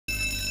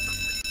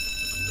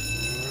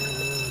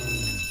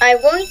I'm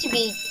going to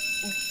be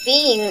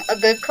being a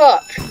good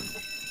cop.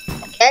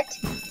 Get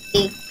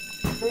a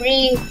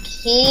free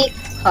key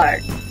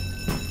card.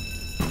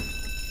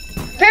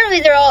 Apparently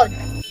they're all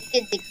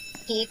did the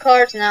key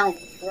cards and I don't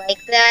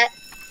like that.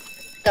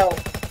 So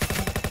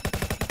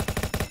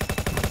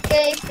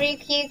okay, free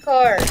key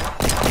card.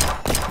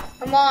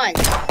 Come on.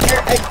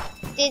 They're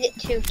addicted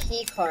to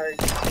key cards.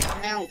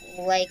 And I don't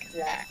like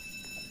that.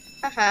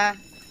 Haha.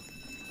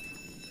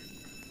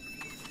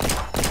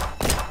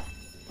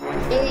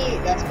 Really,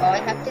 that's all I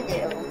have to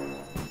do.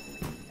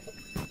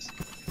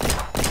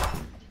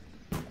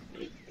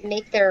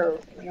 Make their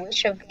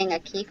wish of getting a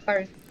key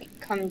card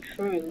come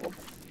true.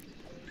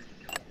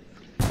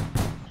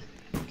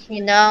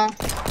 You know?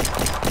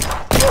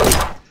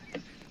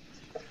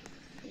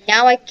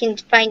 Now I can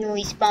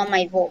finally spawn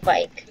my Volt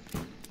Bike.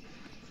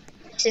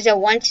 This is a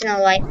once in a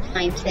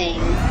lifetime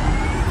thing.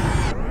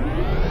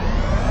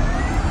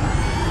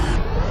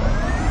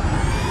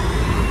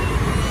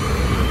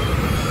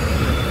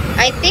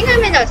 I think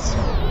I'm in a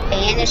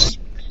Spanish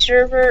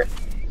server.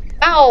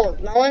 Oh,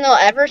 no one will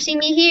ever see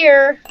me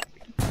here.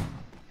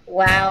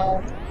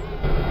 Wow.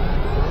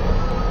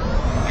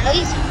 At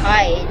least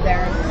hide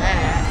better than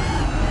that.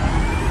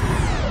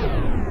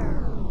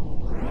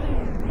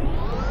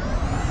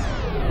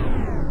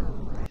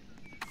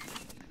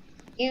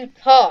 You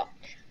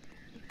talked.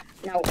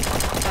 No,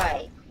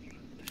 hide.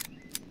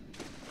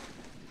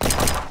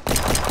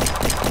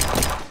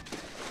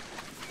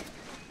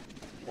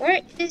 Where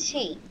is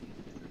he?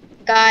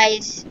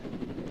 Guys,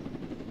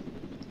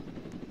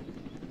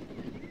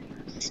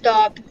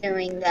 stop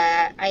doing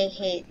that. I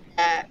hate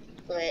that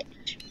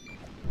glitch.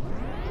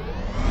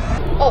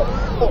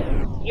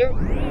 Oh, you're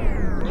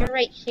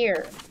right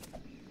here.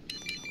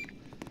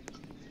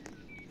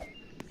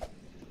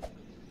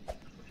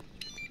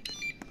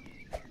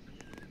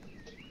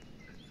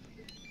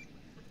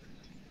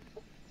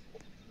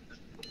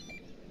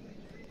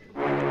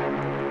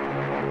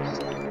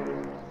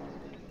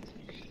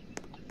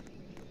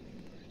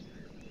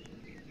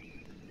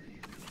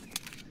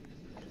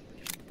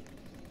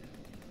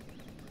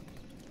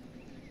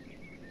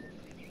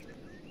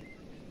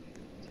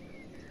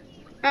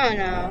 I don't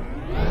know.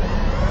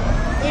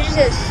 You're just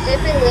a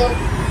stupid little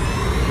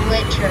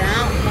glitcher. I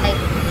don't like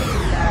these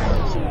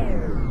guys.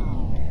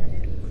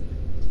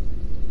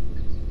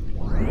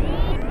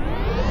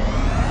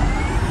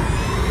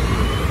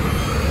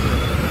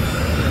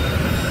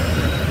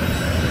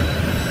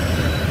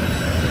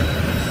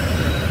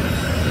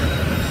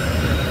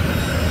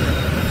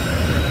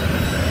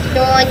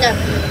 Showing a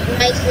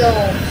nice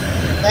little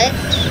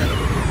glitch.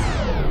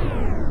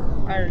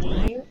 Are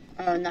you?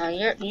 Oh no,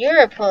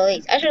 you're a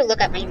police. I should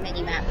look at my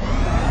mini map.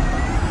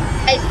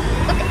 Guys,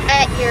 look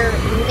at your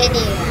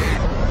mini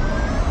map.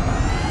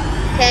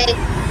 Okay.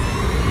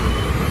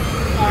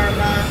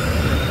 Karma.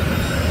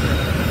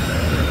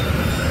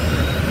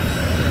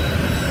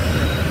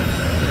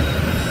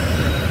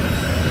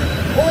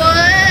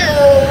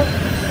 Whoa!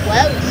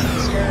 Whoa,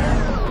 sister.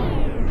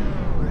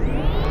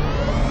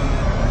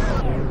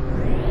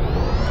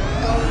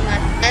 Oh my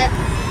god.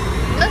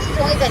 This has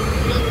only been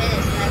 3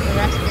 minutes and I've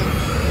arrested.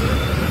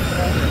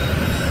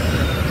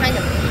 Kind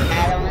of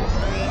bad,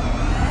 honestly.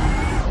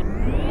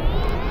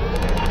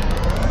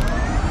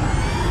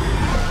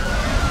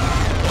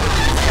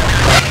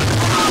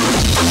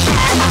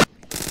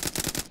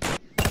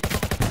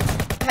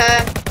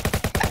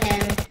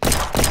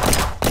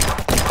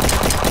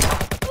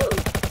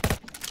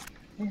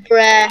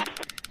 Bruh.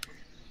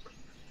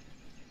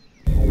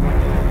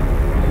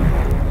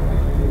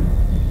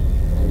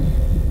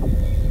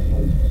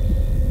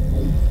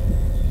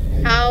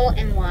 How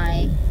and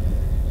why?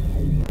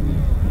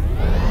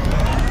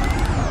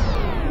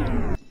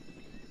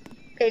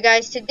 Okay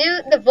guys, to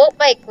do the Volt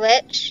Bike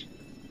glitch,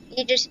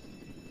 you just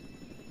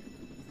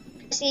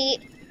see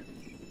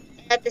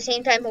at the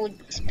same time hold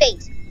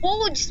space.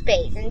 Hold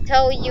space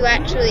until you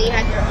actually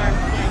have your arms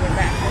behind your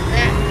back like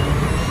that.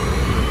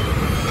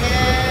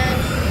 And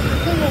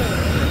boom.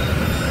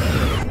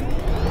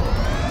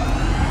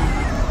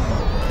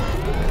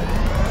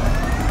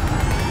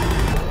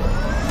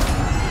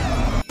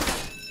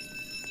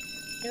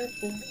 You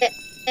can get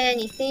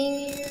anything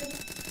here.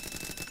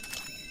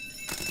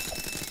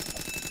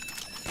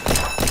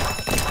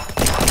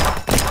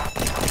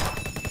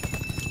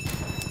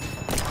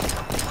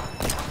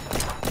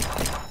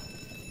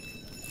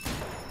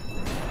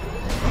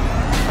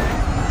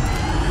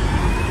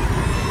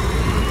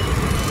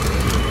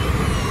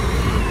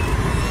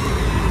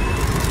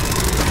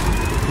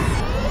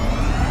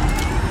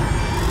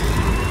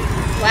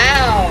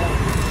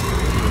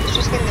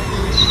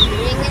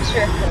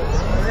 Circles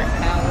for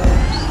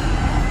hours.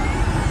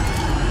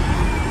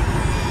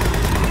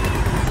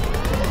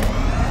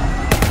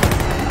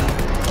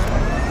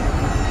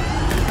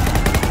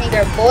 I think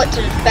our bullets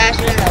are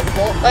faster than a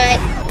Volt Bike.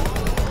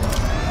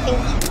 I think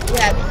you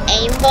have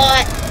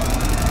aimbot.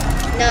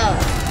 No.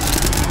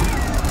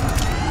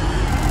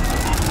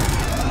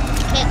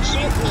 You can't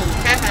shoot me.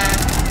 Haha.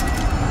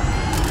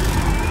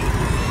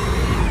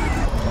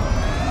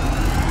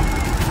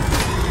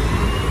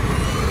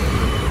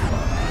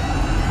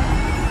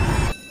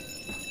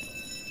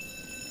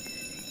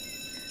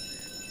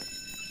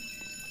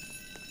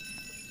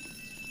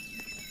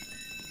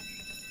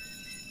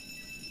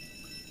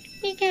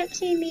 you can't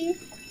see me.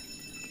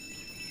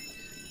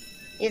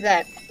 He's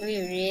like, we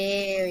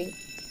really.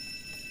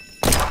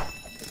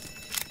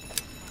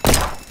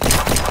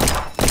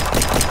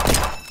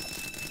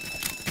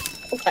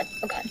 Oh god,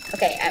 oh god.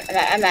 Okay,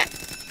 I'm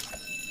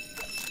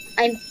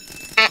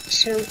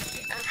actually.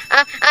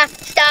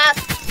 Stop,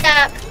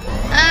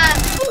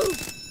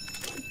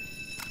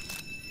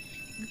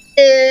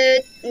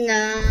 dude,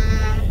 no.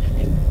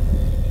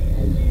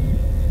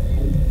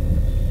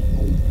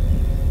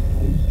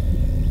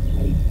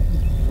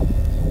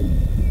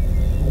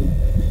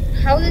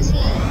 How does he?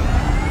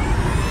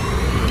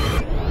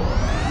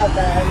 Oh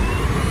god.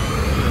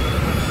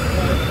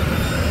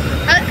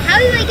 How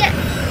did I get?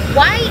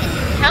 Why and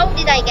how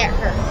did I get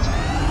hurt?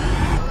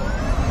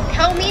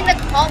 Tell me in the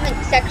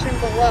comment section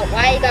below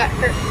why I got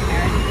hurt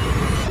there.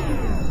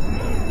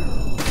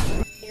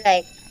 He's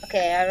like,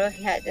 okay, I don't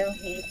have to.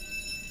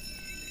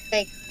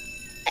 Like,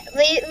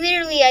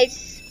 literally,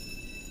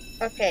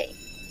 okay.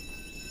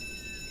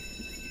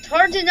 It's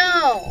hard to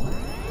know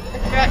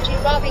if they're actually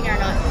loving or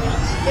not.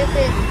 There's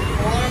stupid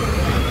alarm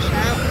glitch. I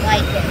don't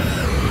like it.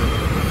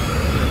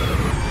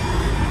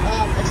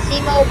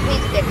 Asimo,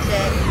 please fix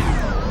it.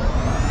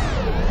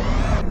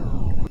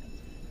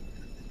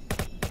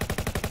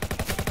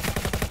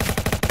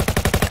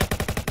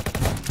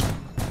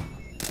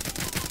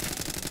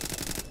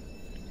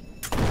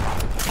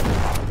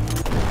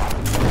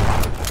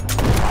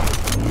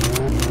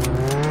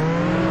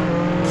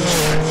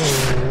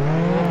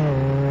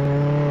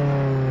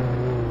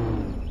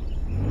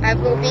 I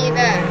will be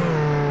back.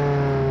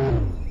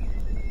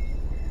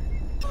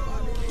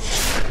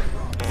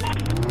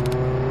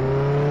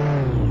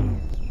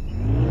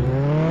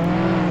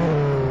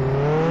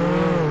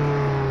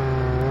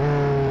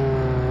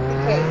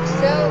 Okay,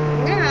 so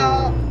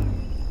now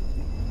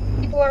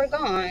people are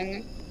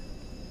gone.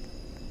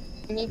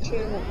 I need to go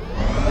to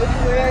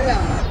where they're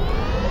going.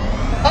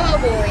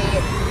 Probably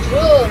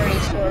jewelry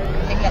store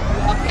because they get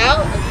locked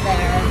out of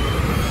there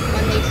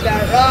when they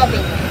start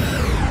robbing it.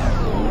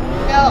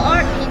 No,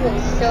 aren't people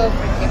so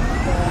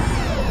predictable?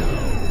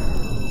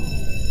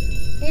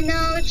 You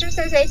know, it's just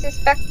as I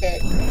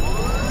suspected.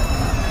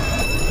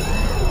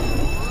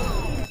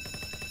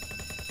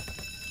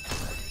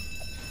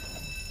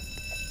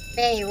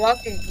 Man, he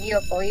walked his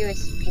vehicle, he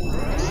was being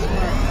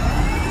smart.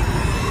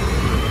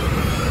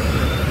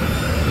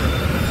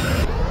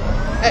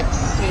 Let's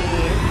see.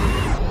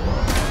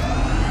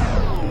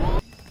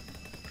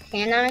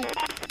 Can I?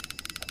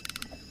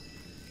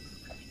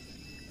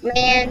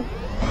 Man.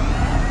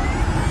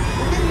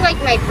 This is like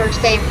my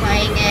first day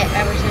playing it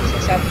ever since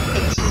this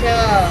update, so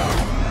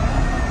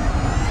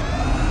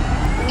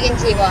you can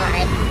see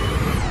why.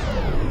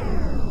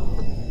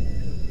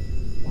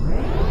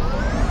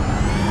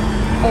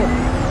 Oh.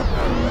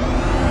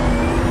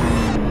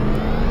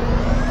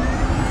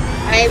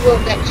 I will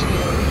get you.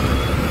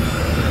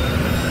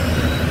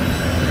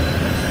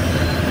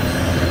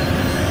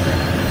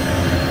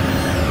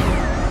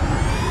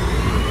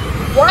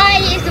 Why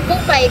is the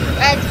bull bike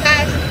as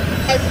fast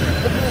as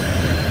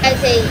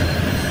a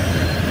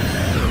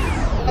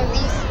of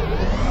these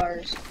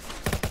cars?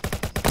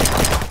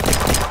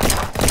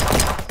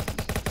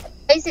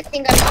 Why does it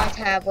think I'm on a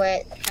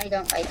tablet? I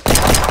don't like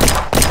that.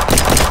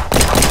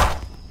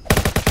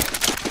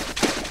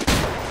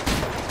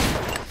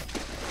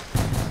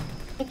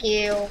 Thank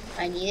you.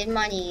 I needed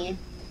money.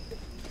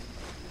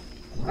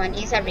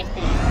 Money is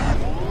everything.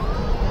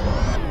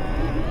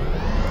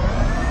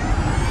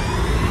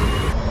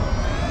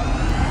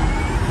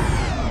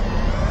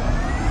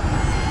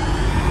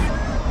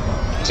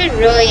 Should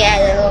really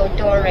add a little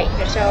door right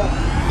here so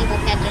people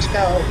can't just go,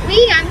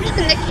 I'm just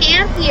gonna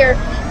camp here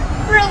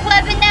for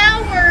 11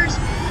 hours.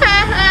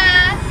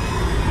 Haha.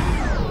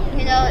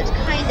 You know, it's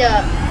kind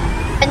of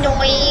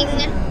annoying.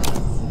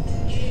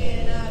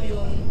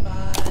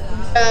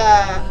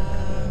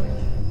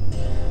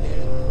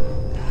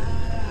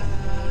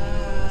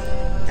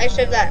 I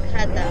should have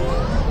had that.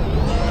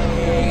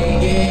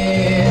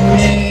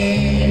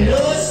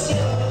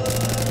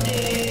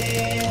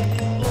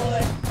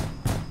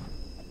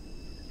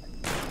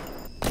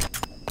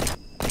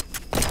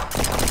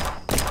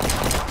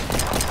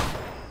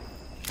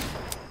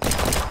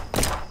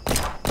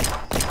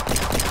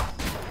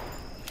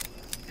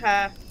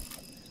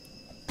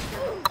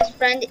 His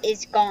friend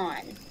is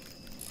gone.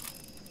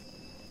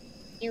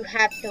 You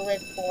have to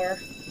live for.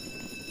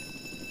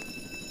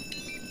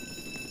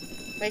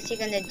 What is he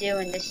gonna do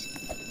in this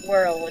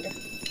world?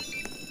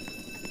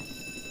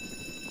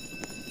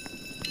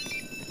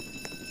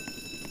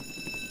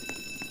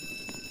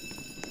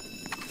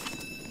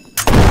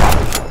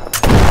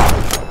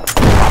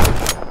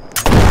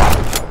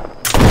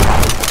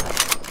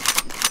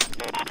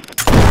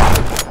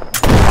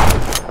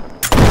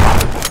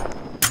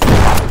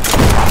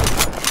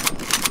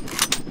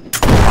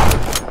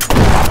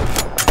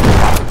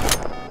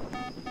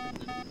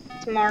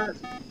 Smart.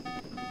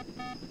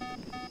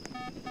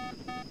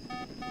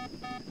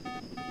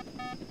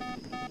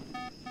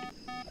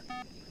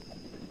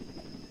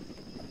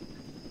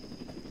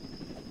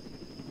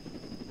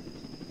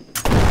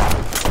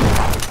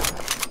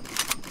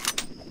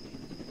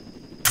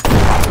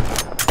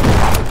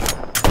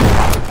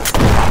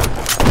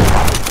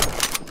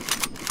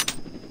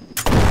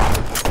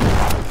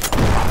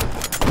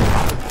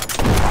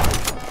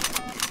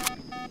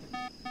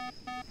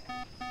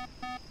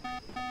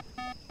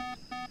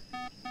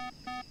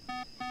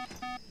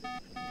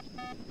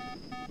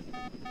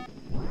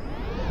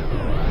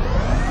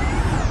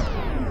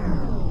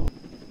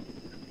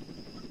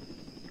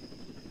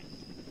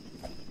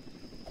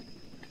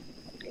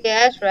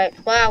 That's right,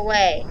 fly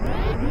away.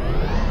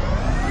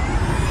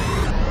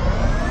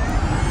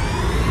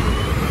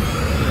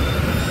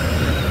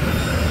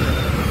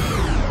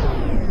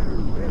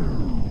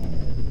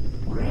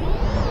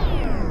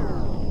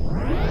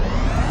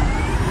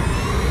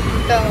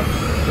 So,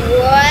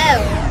 whoa!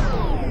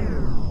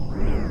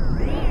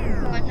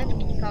 Oh, another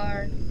key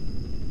card.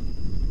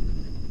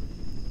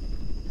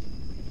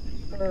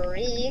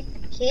 Free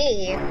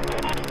key.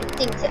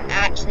 Things are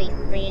actually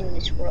free in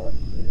this world.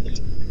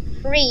 It's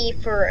free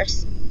for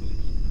us.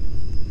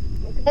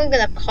 It's only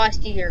gonna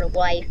cost you your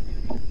life.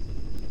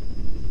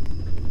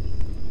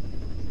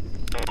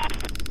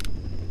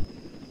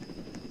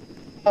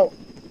 Oh,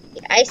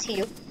 yeah, I see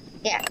you.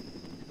 Yeah.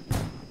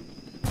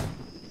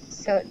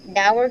 So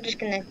now we're just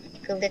gonna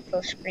take a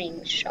little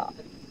screenshot.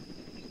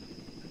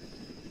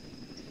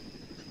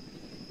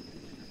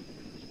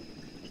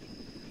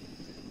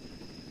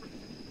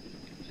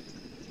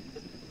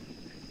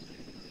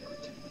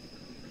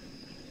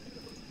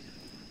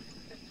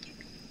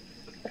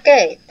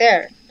 Okay,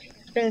 there.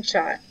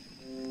 Screenshot.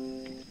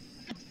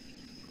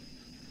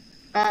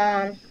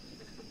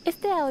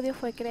 Este audio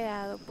fue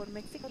creado por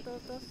México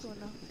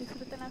 221.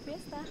 Disfruten la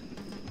fiesta.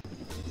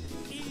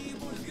 Y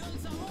volvió el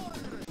sabor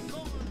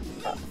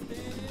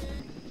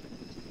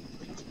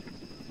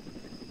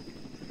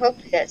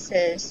Hope that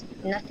says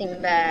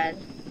nothing bad.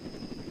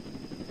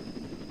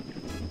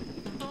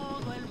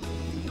 Todo el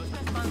mundo está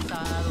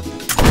espantado.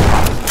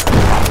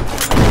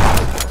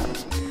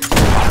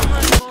 Llama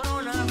el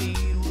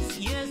coronavirus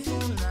y es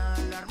una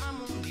alarma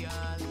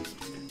mundial.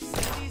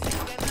 Se dice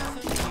que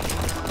nace en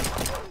China.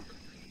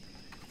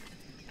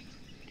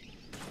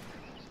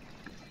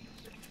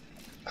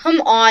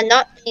 Come on,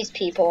 not these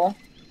people.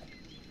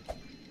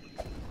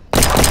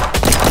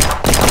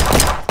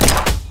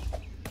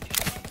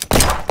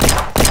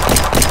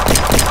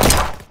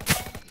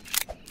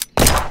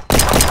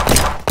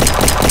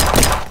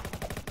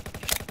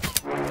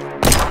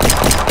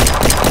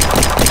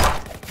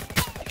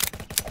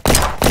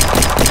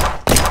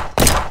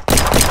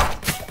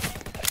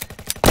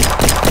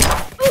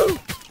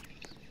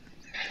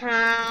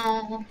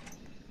 How?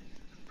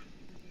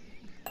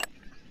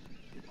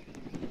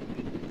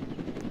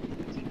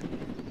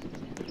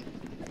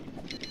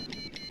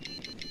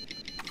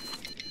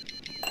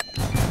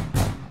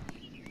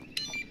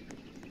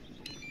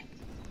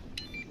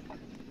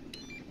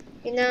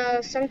 You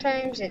know,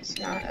 sometimes it's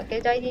not a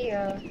good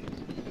idea.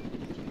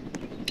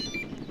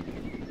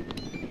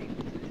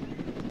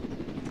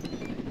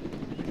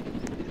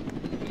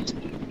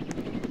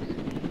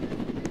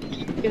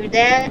 Do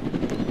that.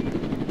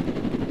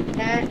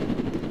 That.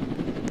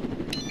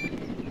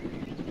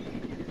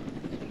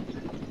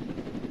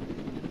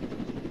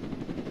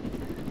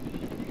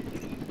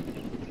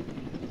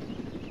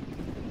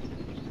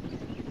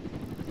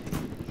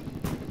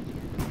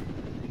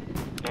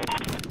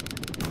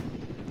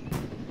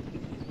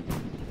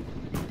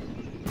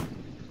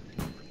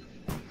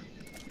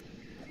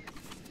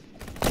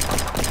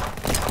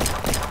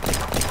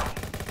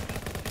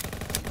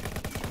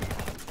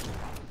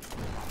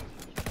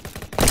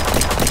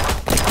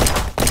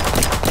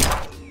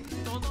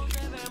 Todos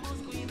debemos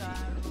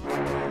cuidarnos.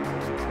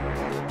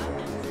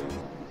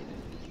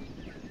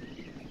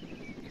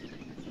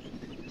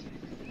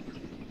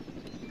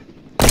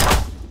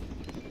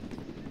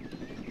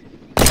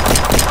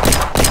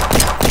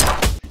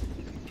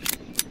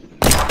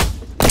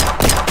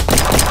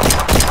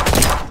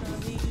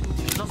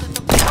 No se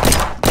toque.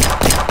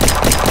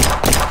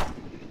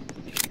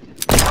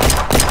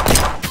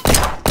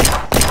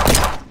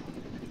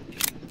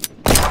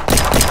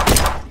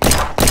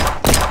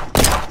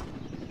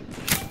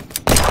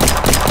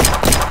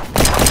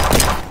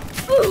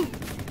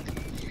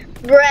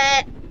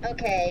 Brett.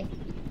 Okay.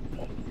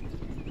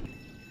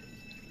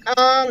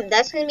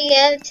 That's gonna be the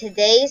end of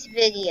today's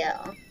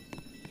video.